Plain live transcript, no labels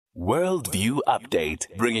Worldview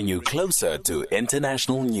Update, bringing you closer to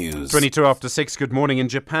international news. 22 after 6, good morning. In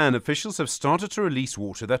Japan, officials have started to release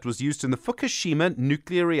water that was used in the Fukushima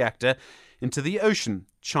nuclear reactor into the ocean.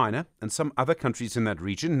 China and some other countries in that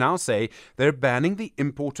region now say they're banning the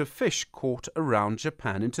import of fish caught around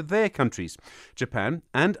Japan into their countries. Japan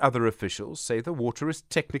and other officials say the water is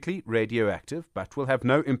technically radioactive but will have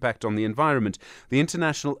no impact on the environment. The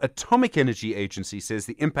International Atomic Energy Agency says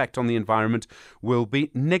the impact on the environment will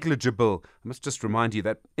be negligible. I must just remind you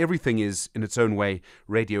that everything is, in its own way,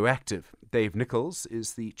 radioactive. Dave Nicholls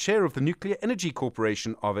is the chair of the Nuclear Energy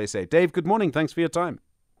Corporation of SA. Dave, good morning. Thanks for your time.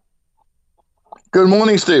 Good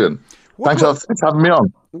morning, Stephen. Thanks for having me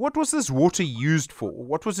on. What was this water used for?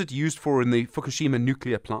 What was it used for in the Fukushima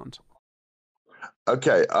nuclear plant?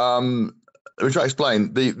 Okay, let me try to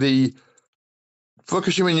explain. The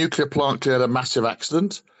Fukushima nuclear plant cleared a massive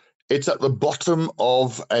accident. It's at the bottom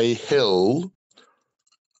of a hill,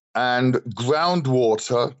 and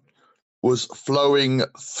groundwater was flowing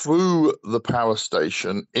through the power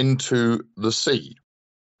station into the sea.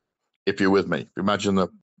 If you're with me, imagine the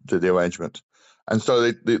arrangement. And so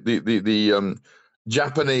the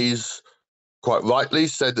Japanese, quite rightly,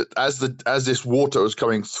 said that as this water was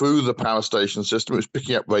coming through the power station system, it was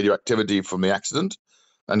picking up radioactivity from the accident,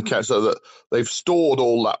 and so that they've stored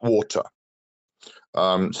all that water.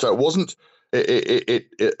 So it wasn't.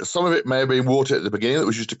 Some of it may have been water at the beginning that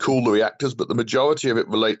was used to cool the reactors, but the majority of it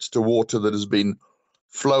relates to water that has been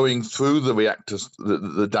flowing through the reactors,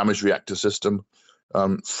 the damaged reactor system,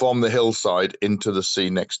 from the hillside into the sea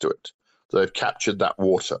next to it. So they've captured that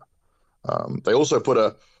water. They also put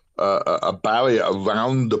a barrier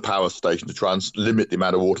around the power station to try and limit the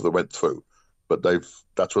amount of water that went through. But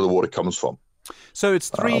that's where the water comes from. So it's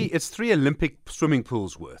three Olympic swimming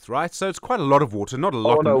pools worth, right? So it's quite a lot of water, not a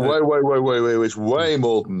lot. Oh no, wait! It's way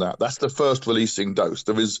more than that. That's the first releasing dose.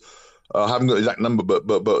 There is, I haven't got the exact number, but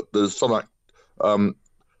there's something like,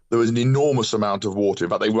 there was an enormous amount of water. In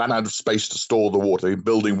fact, they ran out of space to store the water. They've been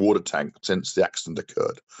building water tanks since the accident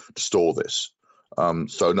occurred to store this.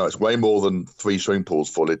 So no, it's way more than 3 swimming pools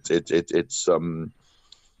full. It's a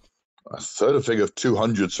third a figure of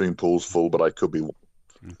 200 swimming pools full, but I could be.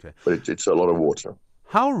 Okay. But it's a lot of water.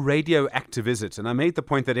 How radioactive is it? And I made the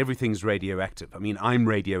point that everything's radioactive. I mean, I'm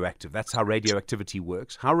radioactive. That's how radioactivity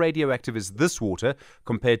works. How radioactive is this water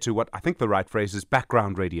compared to what I think the right phrase is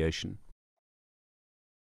background radiation?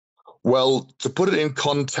 Well, to put it in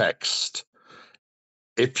context,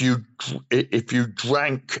 if you made a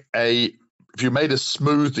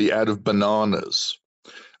smoothie out of bananas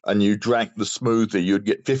and you drank the smoothie, you'd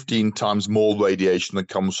get 15 times more radiation than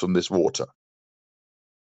comes from this water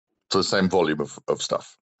for the same volume of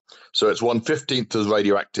stuff. So it's 1/15 as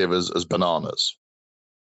radioactive as bananas.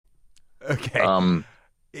 Okay.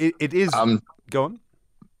 It is. Go on.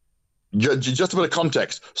 Just a bit of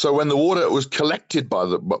context. So when the water was collected by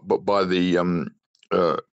the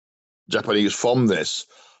Japanese from this,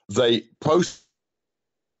 they processed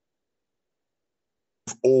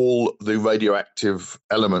all the radioactive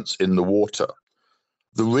elements in the water.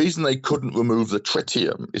 The reason they couldn't remove the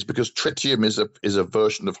tritium is because tritium is a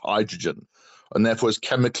version of hydrogen, and therefore is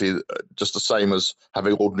chemically just the same as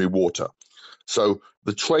having ordinary water. So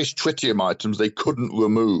the trace tritium items they couldn't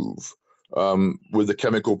remove with the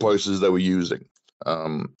chemical processes they were using.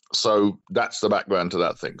 So that's the background to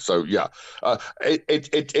that thing. So yeah,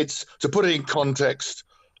 it's to put it in context,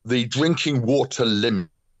 the drinking water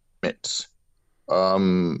limits.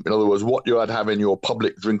 In other words, what you would have in your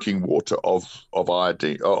public drinking water of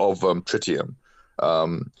tritium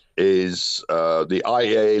is the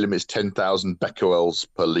IAEA limit is 10,000 becquerels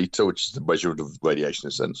per liter, which is the measurement of radiation in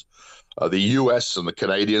a sense. The US and the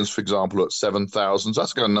Canadians, for example, are at 7,000. So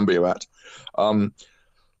that's the kind of number you're at.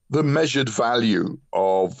 The measured value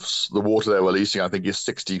of the water they're releasing, I think, is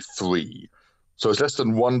 63. So it's less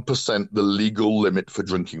than 1% the legal limit for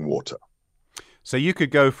drinking water. So you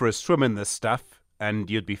could go for a swim in this stuff and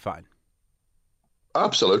you'd be fine.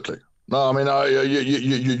 Absolutely. No, I mean,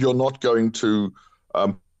 you're not going to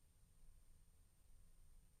be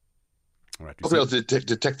able to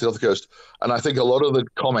detect it off the coast. And I think a lot of the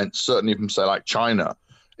comments, certainly from, say, like China,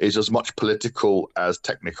 is as much political as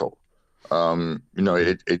technical.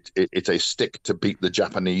 It's a stick to beat the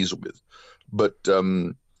Japanese with. But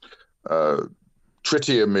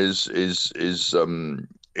tritium is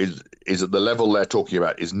at the level they're talking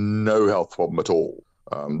about is no health problem at all.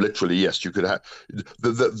 Literally, yes, you could have.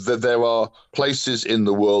 There are places in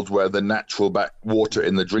the world where the natural water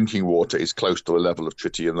in the drinking water is close to the level of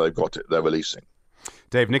tritium they're releasing.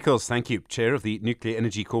 Dave Nicholls, thank you. Chair of the Nuclear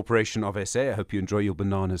Energy Corporation of SA. I hope you enjoy your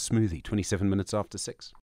banana smoothie. 27 minutes after 6.